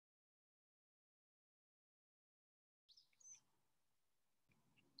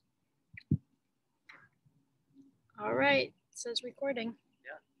All right, it says recording.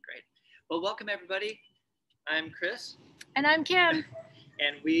 Yeah, great. Well, welcome everybody. I'm Chris. And I'm Kim.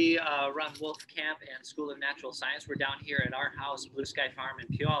 And we run Wolf Camp and School of Natural Science. We're down here at our house, Blue Sky Farm in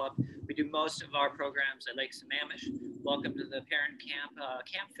Puyallup. We do most of our programs at Lake Sammamish. Welcome to the Parent Camp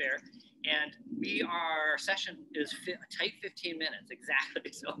Camp Fair. And our session is tight 15 minutes,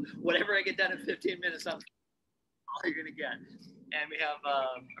 exactly. So whatever I get done in 15 minutes, I'm all you're going to get. And we have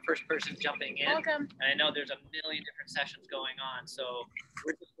our first person jumping in. Welcome. And I know there's a million different sessions going on, so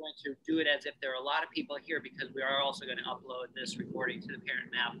we're just going to do it as if there are a lot of people here, because we are also going to upload this recording to the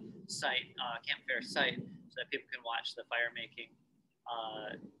Parent Map site, Camp Fair site, so that people can watch the fire making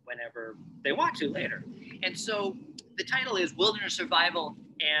whenever they want to later. And so the title is Wilderness Survival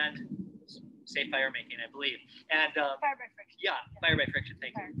and Safe Fire Making, I believe. And Fire by friction. Yeah, fire by friction.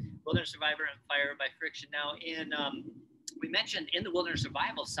 Thank you. Wilderness Survivor and Fire by Friction. Now, we mentioned in the wilderness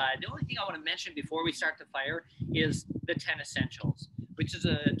survival side, the only thing I want to mention before we start the fire is the 10 essentials, which is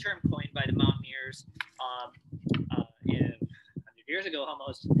a term coined by the mountaineers 100 years ago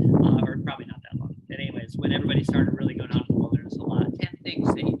almost, or probably not that long. But anyways, when everybody started really going out in the wilderness a lot, 10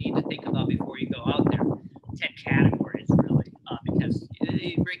 things that you need to think about before you go out there, 10 categories really, because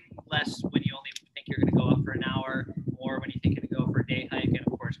you bring less when you only think you're going to go out for an hour, more when you think you're going to go for a day hike, and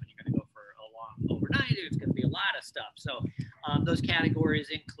of course when you're going to go for a long overnight, it's going to be a lot of stuff. So those categories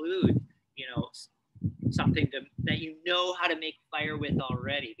include, something that you know how to make fire with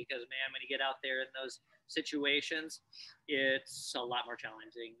already, because man, when you get out there in those situations, it's a lot more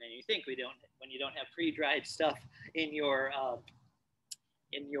challenging than you think. When you don't have pre-dried stuff in your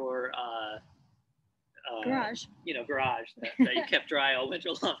garage, garage that you kept dry all winter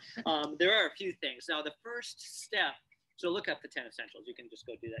long. There are a few things. Now, the first step. So look up the 10 essentials. You can just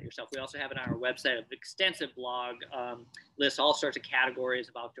go do that yourself. We also have it on our website, an extensive blog, lists all sorts of categories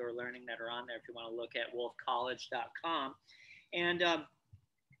of outdoor learning that are on there if you want to look at wolfcollege.com. And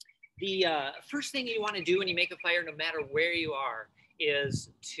the first thing you want to do when you make a fire, no matter where you are, is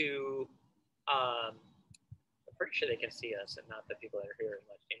to, I'm pretty sure they can see us and not the people that are here as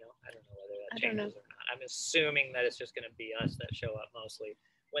much, I don't know whether that changes or not. I'm assuming that it's just going to be us that show up mostly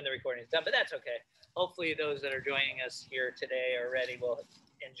when the recording is done, but that's okay. Hopefully those that are joining us here today already will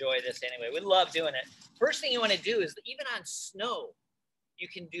enjoy this anyway. We love doing it. First thing you want to do is, even on snow, you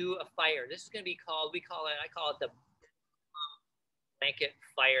can do a fire. This is going to be called, I call it the blanket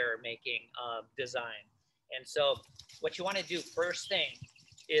fire making design. And so what you want to do first thing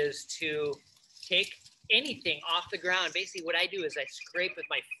is to take anything off the ground. Basically what I do is I scrape with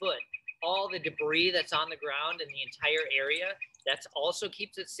my foot all the debris that's on the ground in the entire area. That also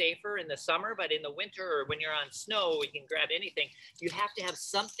keeps it safer in the summer, but in the winter or when you're on snow, you can grab anything. You have to have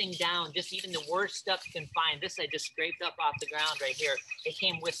something down, just even the worst stuff you can find. This I just scraped up off the ground right here. It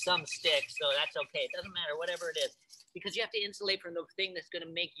came with some sticks, so that's okay. It doesn't matter, whatever it is, because you have to insulate from the thing that's going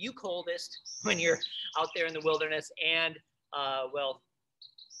to make you coldest when you're out there in the wilderness, and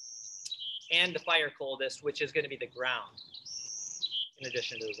and the fire coldest, which is going to be the ground, in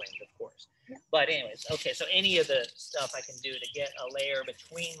addition to the wind, of course. Yeah. But anyways, okay, so any of the stuff I can do to get a layer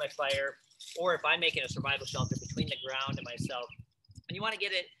between my fire, or if I'm making a survival shelter, between the ground and myself. And you want to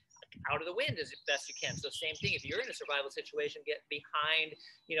get it out of the wind as best you can. So same thing, if you're in a survival situation, get behind,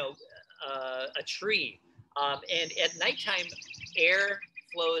 a tree. And at nighttime, air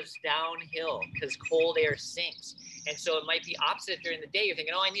flows downhill because cold air sinks. And so it might be opposite during the day. You're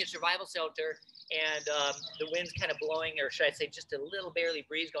thinking, oh, I need a survival shelter, and the wind's kind of blowing, or should I say just a little barely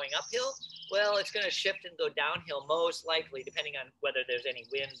breeze going uphill. Well, it's going to shift and go downhill most likely, depending on whether there's any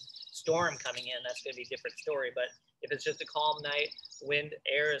wind storm coming in. That's going to be a different story. But if it's just a calm night,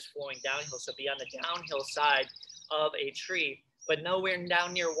 air is flowing downhill. So be on the downhill side of a tree, but nowhere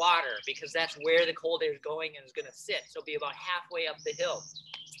down near water, because that's where the cold air is going and is going to sit. So be about halfway up the hill,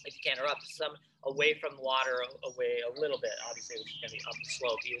 if you can, or up some away from water, away a little bit. Obviously, it's going to be up the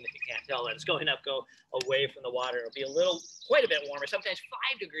slope, even if you can't tell that it's going up, go away from the water. It'll be quite a bit warmer, sometimes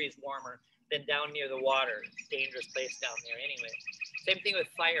 5 degrees warmer than down near the water. It's a dangerous place down there anyway. Same thing with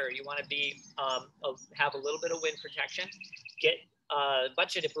fire. You want to have a little bit of wind protection. Get a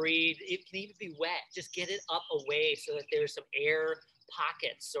bunch of debris. It can even be wet. Just get it up away so that there's some air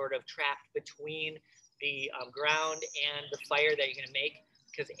pockets sort of trapped between the ground and the fire that you're going to make,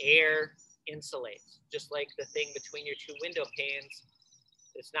 because air insulates, just like the thing between your two window panes.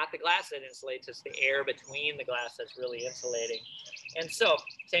 It's not the glass that insulates, it's the air between the glass that's really insulating. And so,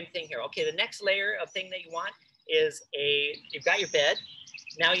 same thing here. Okay, the next layer of thing that you want is you've got your bed,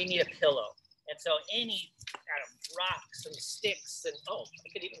 now you need a pillow. And so any kind of rocks and sticks, and I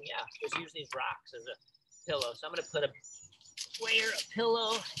could even, just use these rocks as a pillow. So I'm gonna put a layer of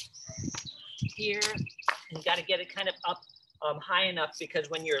pillow here, You got to get it kind of up high enough, because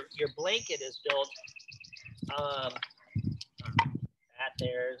when your blanket is built,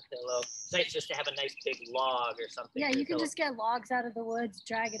 there's pillow. It's nice just to have a nice big log or something. Yeah, you can just get logs out of the woods,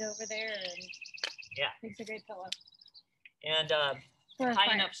 drag it over there, and makes a great pillow. And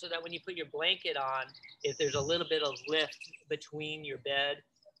high enough so that when you put your blanket on, if there's a little bit of lift between your bed,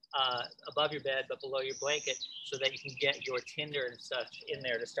 above your bed, but below your blanket, so that you can get your tinder and such in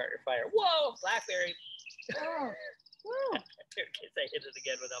there to start your fire. Whoa, blackberry. Oh, woo. In case I hit it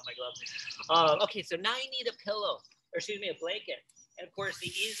again without my glove. Okay, so now you need a pillow, or excuse me, a blanket. And of course, the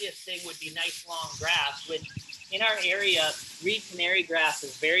easiest thing would be nice long grass, which in our area, reed canary grass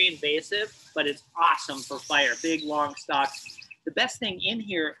is very invasive, but it's awesome for fire, big long stalks. The best thing in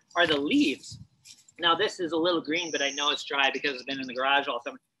here are the leaves. Now this is a little green, but I know it's dry because it's been in the garage all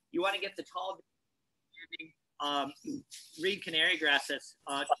summer. You want to get the tall reed canary grass that's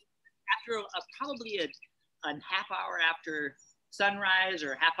after probably a half hour after sunrise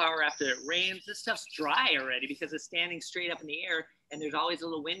or half hour after it rains. This stuff's dry already because it's standing straight up in the air, and there's always a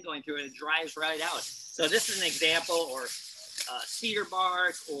little wind going through it, and it dries right out. So this is an example, or cedar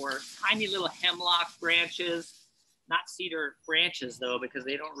bark, or tiny little hemlock branches. Not cedar branches though, because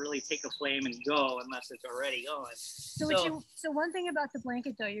they don't really take a flame and go unless it's already going. So one thing about the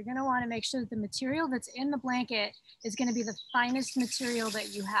blanket though, you're gonna wanna make sure that the material that's in the blanket is gonna be the finest material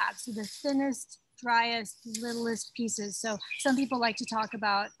that you have. So the thinnest, driest, littlest pieces. So some people like to talk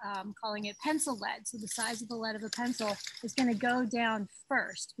about calling it pencil lead. So the size of the lead of a pencil is going to go down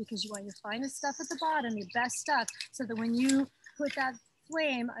first, because you want your finest stuff at the bottom, your best stuff, so that when you put that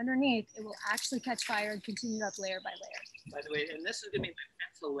flame underneath, it will actually catch fire and continue up layer by layer. By the way, and this is going to be my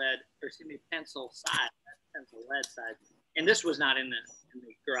pencil lead, or excuse me, pencil side, pencil lead side. And this was not in the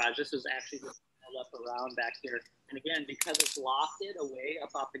garage. This was actually just held up around back here. And again, because it's lofted away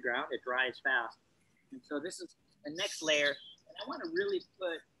up off the ground, it dries fast. And so this is the next layer, and I want to really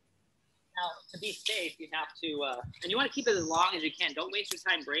put, now to be safe, you have to, and you want to keep it as long as you can. Don't waste your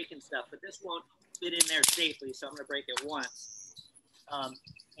time breaking stuff, but this won't fit in there safely, so I'm going to break it once.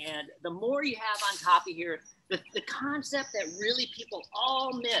 And the more you have on top of here, the concept that really people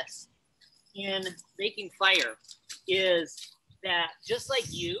all miss in making fire is that just like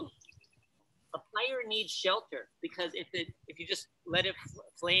you, a fire needs shelter, because if you just let it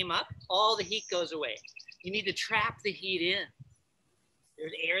flame up, all the heat goes away. You need to trap the heat in.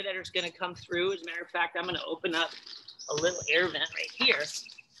 There's air that is going to come through. As a matter of fact, I'm going to open up a little air vent right here. So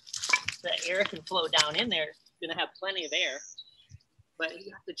that air can flow down in there. It's going to have plenty of air. But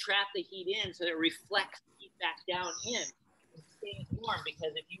you have to trap the heat in so that it reflects the heat back down in and stays warm,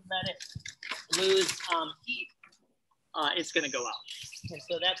 because if you let it lose heat, it's going to go out. And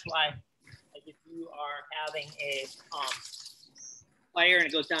so that's why, like, if you are having a fire and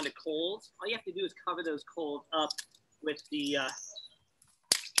it goes down to coals, all you have to do is cover those coals up with the,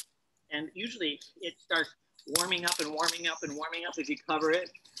 and usually it starts warming up and warming up and warming up if you cover it.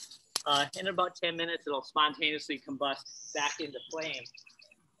 In about 10 minutes, it'll spontaneously combust back into flame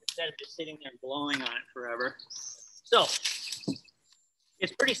instead of just sitting there and blowing on it forever. So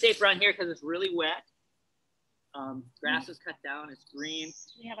it's pretty safe around here because it's really wet. Grass is cut down, it's green,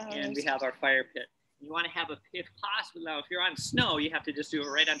 and we have our fire pit. You want to have a pit, possibly, now if you're on snow, you have to just do it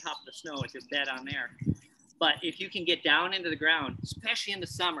right on top of the snow with your bed on there. But if you can get down into the ground, especially in the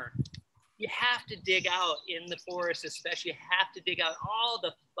summer, you have to dig out in the forest, especially, you have to dig out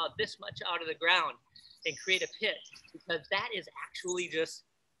about this much out of the ground and create a pit, because that is actually just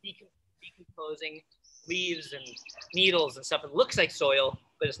decomposing leaves and needles and stuff. It looks like soil,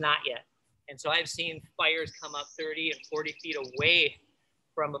 but it's not yet. And so I've seen fires come up 30 and 40 feet away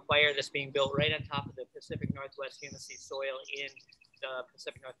from a fire that's being built right on top of the Pacific Northwest humus soil in the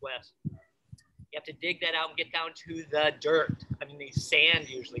Pacific Northwest. You have to dig that out and get down to the dirt. I mean, the sand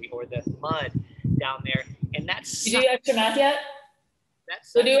usually, or the mud down there. And that's— You do extra math yet?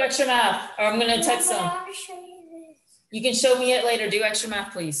 Go do extra math, or I'm gonna text them. You can show me it later. Do extra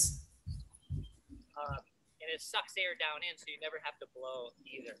math, please. And it sucks air down in, so you never have to blow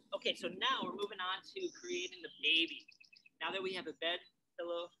either. Okay, so now we're moving on to creating the baby. Now that we have a bed,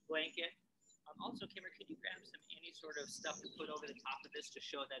 pillow, blanket, also, Kimmer, could you grab any sort of stuff to put over the top of this to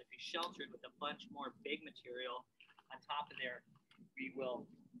show that if you shelter it with a bunch more big material on top of there, we will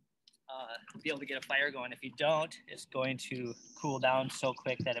be able to get a fire going. If you don't, it's going to cool down so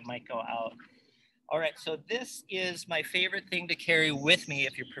quick that it might go out. All right, so this is my favorite thing to carry with me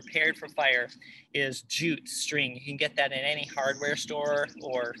if you're prepared for fire, is jute string. You can get that in any hardware store,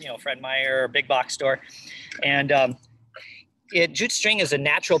 or Fred Meyer or big box store. And jute string is a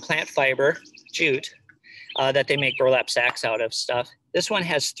natural plant fiber, jute, that they make burlap sacks out of stuff. This one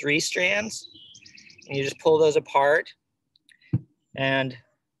has 3 strands, And you just pull those apart. And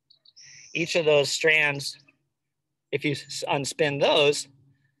each of those strands, if you unspin those,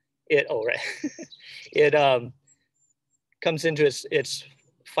 it comes into its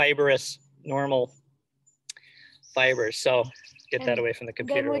fibrous normal fibers. So get that away from the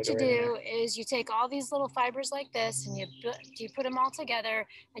computer. Then what you do is you take all these little fibers like this and you put them all together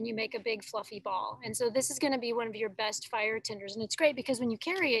and you make a big fluffy ball. And so this is going to be one of your best fire tinders. And it's great because when you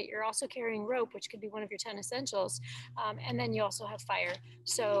carry it, you're also carrying rope, which could be one of your 10 essentials. And then you also have fire.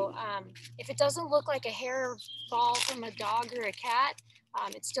 So if it doesn't look like a hair ball from a dog or a cat,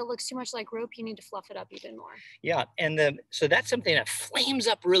 it still looks too much like rope. You need to fluff it up even more. Yeah, and so that's something that flames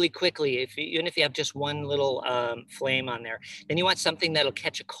up really quickly. Even if you have just one little flame on there, then you want something that'll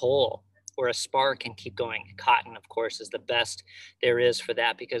catch a coal or a spark and keep going. Cotton, of course, is the best there is for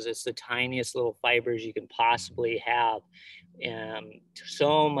that because it's the tiniest little fibers you can possibly have.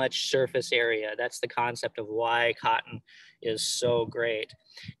 So much surface area. That's the concept of why cotton is so great.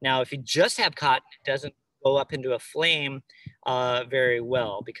 Now, if you just have cotton, it doesn't go up into a flame very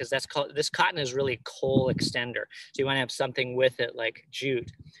well because this cotton is really coal extender. So you want to have something with it like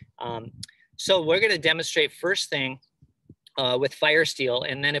jute. So we're going to demonstrate first thing with fire steel,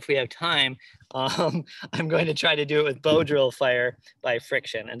 and then if we have time, I'm going to try to do it with bow drill fire by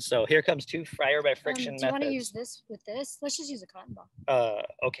friction. And so here comes 2 fire by friction methods. Do you want to use this with this? Let's just use a cotton ball.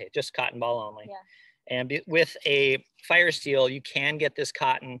 Okay, just cotton ball only. Yeah. And with a fire steel, you can get this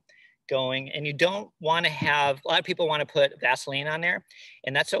cotton going, and you don't want to have, a lot of people want to put Vaseline on there,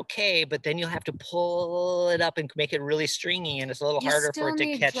 and that's okay, but then you'll have to pull it up and make it really stringy, and it's a little harder for it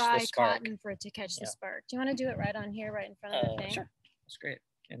to catch the spark. You still need dry cotton for it to catch the spark. Do you want to do it right on here, right in front of the thing? Sure, that's great.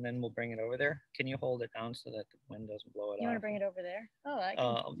 And then we'll bring it over there. Can you hold it down so that the wind doesn't blow it off? You want to bring it over there? Oh, I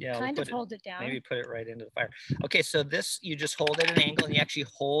can kind of hold it down. Maybe put it right into the fire. Okay, so this, you just hold it at an angle, and you actually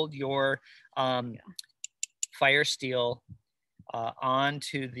hold your fire steel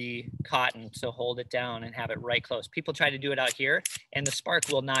onto the cotton. So hold it down and have it right close. People try to do it out here and the spark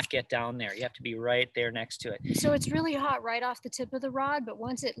will not get down there. You have to be right there next to it. So it's really hot right off the tip of the rod, but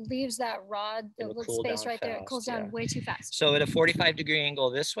once it leaves that rod, the little space right there, it cools down way too fast. So at a 45-degree angle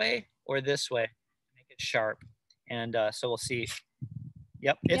this way or this way, make it sharp. And so we'll see.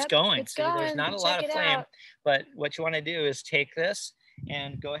 Yep, it's going. It's going. There's not a lot of flame, but what you want to do is take this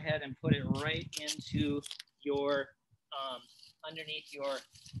and go ahead and put it right into your underneath your,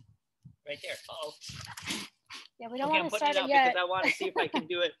 right there. Uh-oh. Yeah, we don't want to start it yet. Because I want to see if I can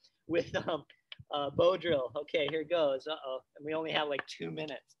do it with bow drill. Okay, here goes. Uh-oh. And we only have like 2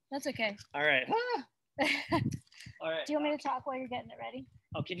 minutes. That's okay. All right. All right. Do you want me to talk while you're getting it ready?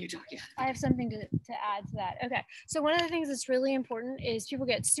 Oh, can you talk? Yeah. I have something to add to that. Okay. So one of the things that's really important is people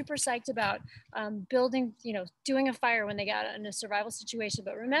get super psyched about building, doing a fire when they got in a survival situation.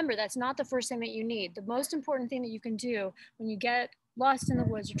 But remember, that's not the first thing that you need. The most important thing that you can do when you get lost in the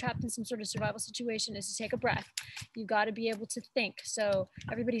woods, you're trapped in some sort of survival situation, is to take a breath. You've got to be able to think. So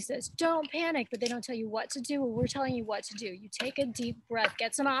everybody says, don't panic, but they don't tell you what to do. Well, we're telling you what to do. You take a deep breath,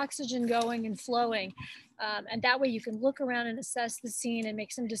 get some oxygen going and flowing. And that way you can look around and assess the scene and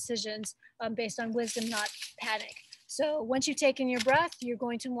make some decisions based on wisdom, not panic. So once you've taken your breath, you're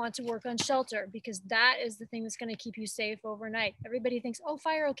going to want to work on shelter because that is the thing that's going to keep you safe overnight. Everybody thinks, oh,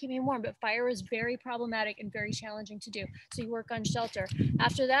 fire will keep me warm, but fire is very problematic and very challenging to do. So you work on shelter.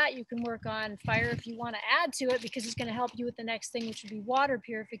 After that, you can work on fire if you want to add to it because it's going to help you with the next thing, which would be water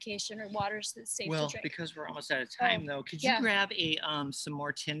purification or water that's safe to drink. Well, because we're almost out of time though, could you grab some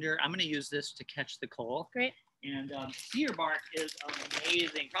more tinder? I'm going to use this to catch the coal. Great. And cedar bark is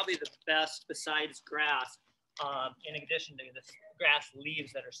amazing, probably the best besides grass. In addition to the grass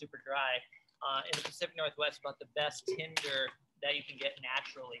leaves that are super dry, in the Pacific Northwest, about the best tinder that you can get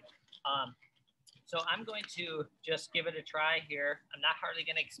naturally. So I'm going to just give it a try here. I'm not hardly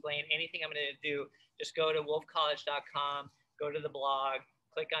going to explain anything I'm going to do. Just go to wolfcollege.com, go to the blog,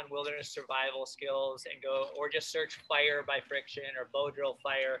 click on wilderness survival skills and go, or just search fire by friction or bow drill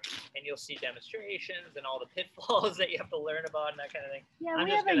fire, and you'll see demonstrations and all the pitfalls that you have to learn about and that kind of thing. Yeah,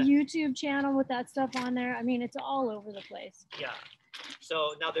 we have a YouTube channel with that stuff on there. I mean, it's all over the place. Yeah.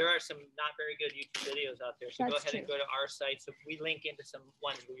 So now there are some not very good YouTube videos out there. So go ahead and go to our site. So we link into some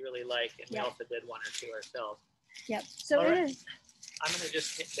ones we really like, and we also did 1 or 2 ourselves. Yep. So it is. I'm going to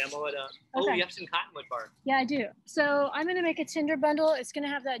just demo it up. Okay. Oh, you have some cottonwood bark. Yeah, I do. So I'm going to make a tinder bundle. It's going to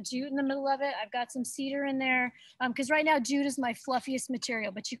have that jute in the middle of it. I've got some cedar in there because right now jute is my fluffiest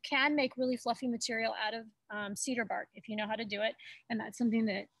material, but you can make really fluffy material out of cedar bark if you know how to do it. And that's something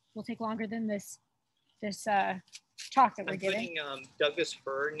that will take longer than this talk that we're giving. I'm putting Douglas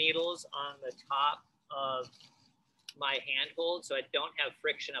fir needles on the top of my handhold, so I don't have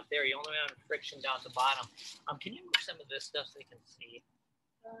friction up there. You only have friction down at the bottom. Can you move some of this stuff so they can see?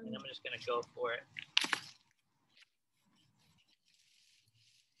 And I'm just gonna go for it.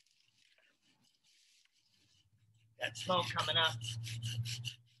 That smoke coming up.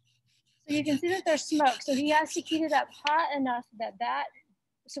 So you can see that there's smoke. So he has to heat it up hot enough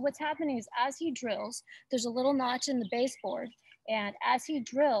so what's happening is as he drills, there's a little notch in the baseboard. And as he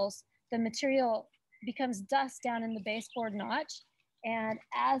drills, the material becomes dust down in the baseboard notch. And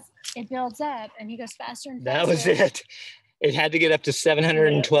as it builds up and he goes faster and faster. That was it. It had to get up to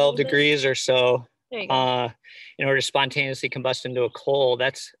 712 degrees or so in order to spontaneously combust into a coal.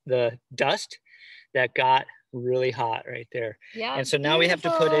 That's the dust that got really hot right there. Yeah. And so now we have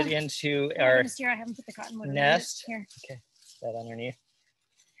to put it into our I haven't put the cottonwood nest. Here. Okay, that underneath.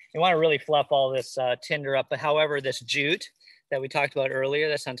 You want to really fluff all this tinder up. But however, this jute that we talked about earlier,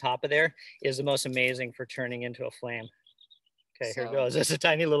 that's on top of there, is the most amazing for turning into a flame. Okay, so, here goes. It's a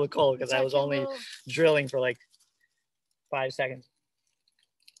tiny little coal because I was only drilling for like 5 seconds.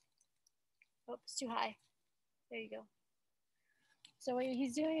 Oh, it's too high. There you go. So what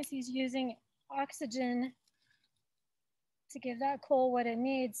he's doing is he's using oxygen to give that coal what it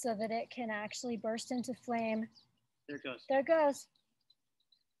needs so that it can actually burst into flame. There it goes. There it goes.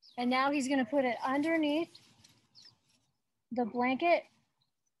 And now he's going to put it underneath the blanket,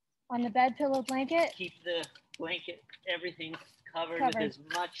 on the bed pillow blanket. Keep the blanket, everything covered. With as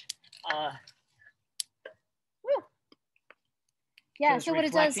much. Woo. Yeah, so what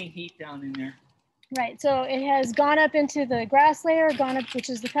it does. Heat down in there. Right, so it has gone up into the grass layer, which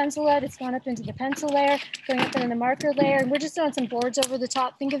is the pencil lead. It's gone up into the pencil layer, going up into the marker layer. And we're just throwing some boards over the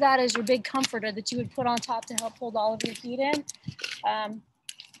top. Think of that as your big comforter that you would put on top to help hold all of your heat in.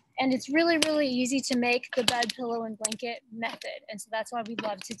 And it's really, really easy to make the bed, pillow, and blanket method. And so that's why we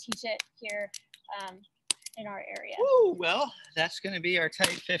love to teach it here in our area. Ooh, well, that's going to be our tight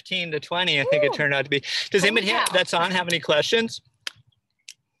 15 to 20, I think it turned out to be. Does anybody that's on have any questions?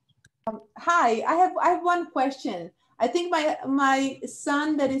 Hi, I have one question. I think my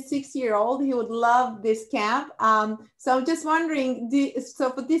son that is 6-year-old, he would love this camp. So I'm just wondering, so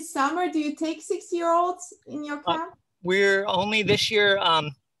for this summer, do you take 6-year-olds in your camp? We're only this year,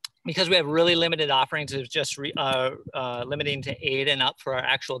 because we have really limited offerings, it's just limiting to 8 and up for our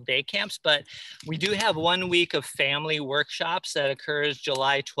actual day camps. But we do have 1 week of family workshops that occurs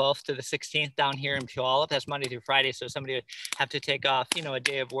July 12th to the 16th down here in Puyallup. That's Monday through Friday. So somebody would have to take off, a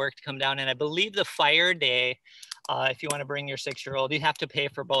day of work to come down. And I believe the fire day, if you want to bring your 6-year-old, you have to pay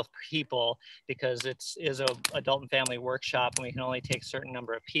for both people because it is a adult and family workshop and we can only take a certain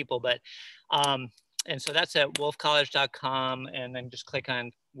number of people. But and so that's at wolfcollege.com, and then just click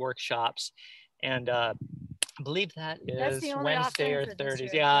on workshops. And I believe that is Wednesday or Thursdays.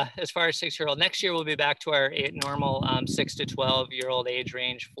 Yeah, as far as 6-year-old. Next year, we'll be back to our normal 6 to 12-year-old age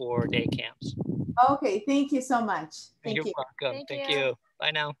range for day camps. Okay, thank you so much. You're welcome. Thank you. Bye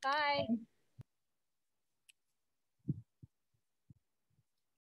now. Bye.